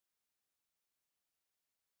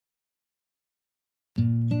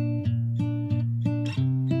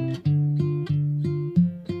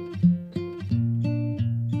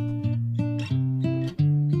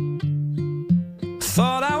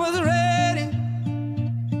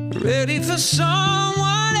ready for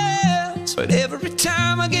someone else. But every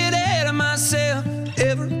time I get ahead of myself,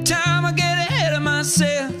 every time I get ahead of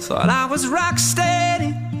myself, thought I was rock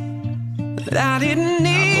steady, that I didn't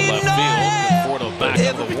need no help. But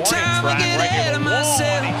every time I get ahead of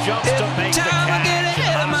myself, every time I get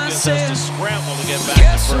ahead of myself, scramble to get back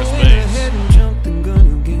to first base. And jumped the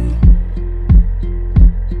gun again.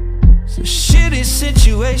 It's a shitty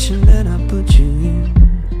situation that I put you in.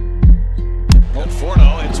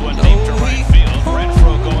 Conforto hits one deep to right field.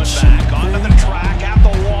 Renfro going back onto the track at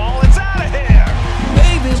the wall. It's out of here.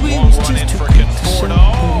 Long run in for Conforto,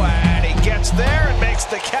 and he gets there and makes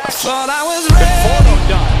the catch. Thought I was ready. Conforto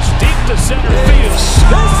dives deep to center field. This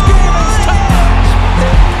game is tied.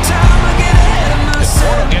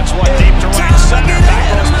 Conforto gets one deep to right center. Back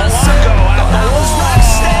goes Polanco at the wall.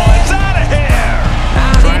 It's out of here.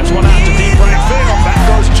 Drives one out to deep right field. Back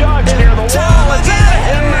goes Judge near the wall. It's out of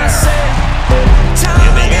here.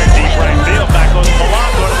 In the air, deep right field. Back goes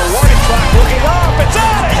Polanco to the warning track. Looking up. It's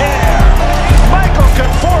out of here. Michael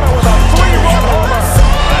Conforto with a 3-run homer.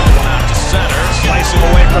 Drives one out to center. Slicing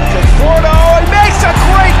away from Conforto. He makes a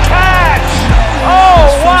great catch. Oh,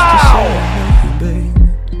 wow.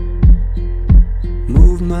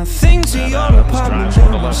 Move my things to your apartment. Drives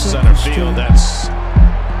one to left center field. That's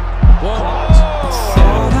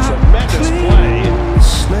tremendous play.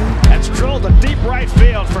 That's drilled to deep right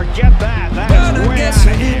field. Forget that. That is way out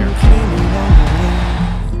of here.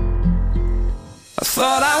 I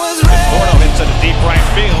thought I was ready. Conforto hits it to deep right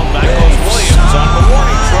field. Back goes Williams on the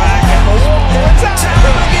warning track at the wall. It's out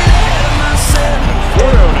of here.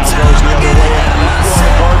 Conforto now goes the other way. And that corner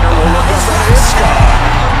Gardner will look up at his sky.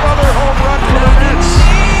 Another home run for the Mets.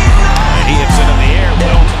 And he hits it in the air.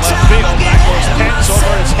 Will to left field. Back goes Pence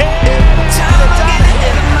over his head. It's out of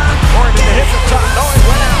here. Gordon to hit the top. No, it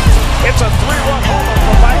went out. It's a 3-run homer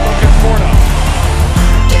for Michael Conforto.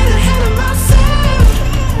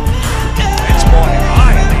 It's going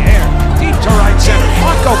high in the air. Deep to right center.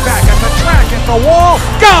 Polanco back at the track, at the wall.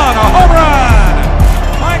 Gone! A home run!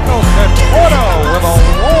 Michael Conforto with a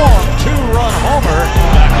long 2-run homer.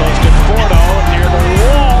 Back goes Conforto near the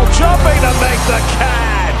wall, jumping to make the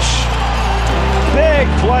catch. Big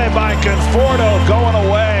play by Conforto going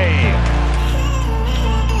away.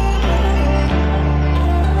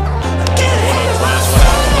 Conforto throws one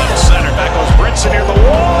out to left center. Back goes Brinson near the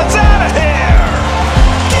wall. It's out of here.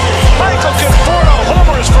 Michael Conforto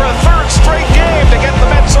homers for a 3rd straight game to get the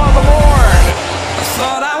Mets on the board. I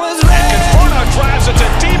thought I was ready. And Conforto drives it to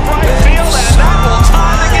deep right field, and that will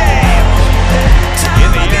tie the game. In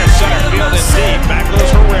the air, center field is deep. Back goes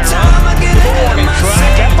Herrera to the warning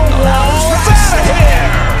track at the wall. It's out of here.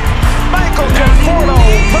 Michael Conforto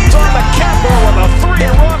puts on the capper with a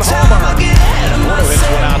 3-run homer. Conforto hits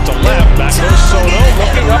one out to left. Back goes Soto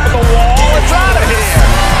looking up at the wall. It's out of here.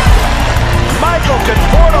 Michael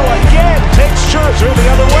Conforto again takes Scherzer the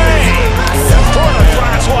other way. Conforto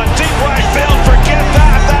drives one deep right field. Forget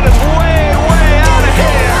that. That is way, way out of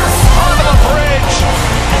here. Onto the bridge.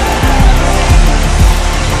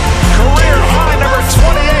 Career high number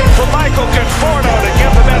 28 for Michael Conforto to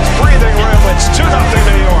give the Mets breathing room. It's 2-0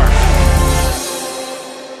 New York.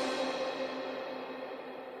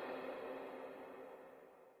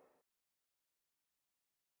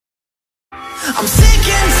 I'm sick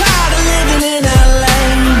and tired of living in LA,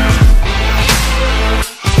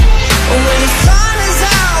 where the sun is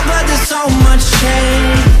out but there's so much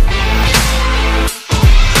change.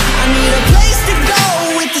 I need a place to go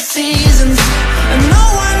with the seasons, and no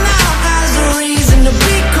one now has a reason to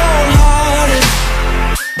be cold-hearted,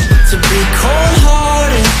 to be